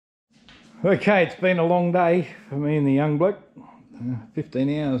Okay, it's been a long day for me and the young bloke.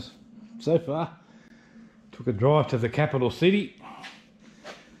 15 hours so far. Took a drive to the capital city.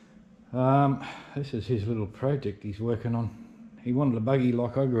 This is his little project he's working on. He wanted a buggy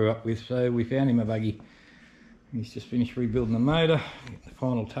like I grew up with, so we found him a buggy. He's just finished rebuilding the motor, getting the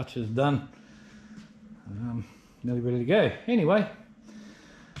final touches done. Nearly ready to go. Anyway,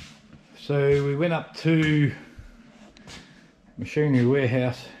 so we went up to machinery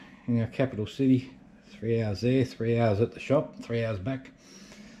warehouse in our capital city. 3 hours there, 3 hours at the shop, 3 hours back.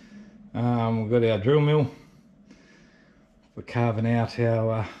 We've got our drill mill for carving out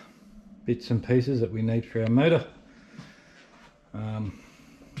our bits and pieces that we need for our motor,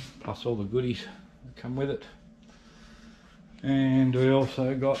 plus all the goodies that come with it. And we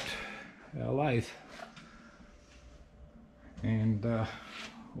also got our lathe and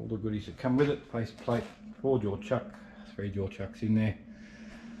all the goodies that come with it. Face plate, 4-jaw chuck, 3-jaw chucks in there,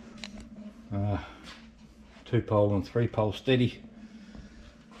 2-pole and 3-pole steady,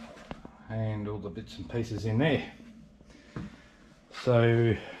 and all the bits and pieces in there.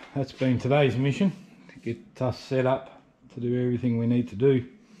 So that's been today's mission, to get us set up to do everything we need to do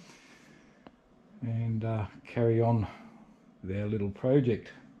and carry on with our little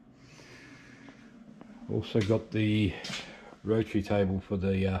project. Also got the rotary table for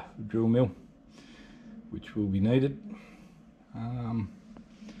the drill mill, which will be needed.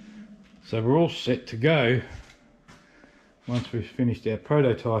 So we're all set to go once we've finished our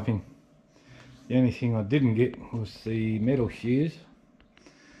prototyping. The only thing I didn't get was the metal shears,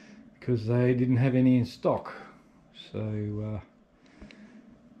 because they didn't have any in stock. So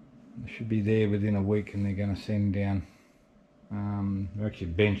they should be there within a week, and they're going to send down they're actually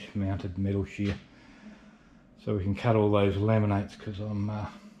bench mounted metal shear, so we can cut all those laminates, because I'm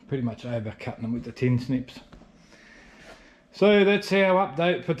pretty much over cutting them with the tin snips. So that's our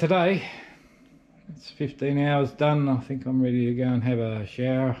update for today. It's 15 hours done. I think I'm ready to go and have a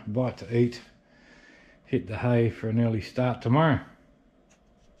shower, bite to eat, hit the hay for an early start tomorrow.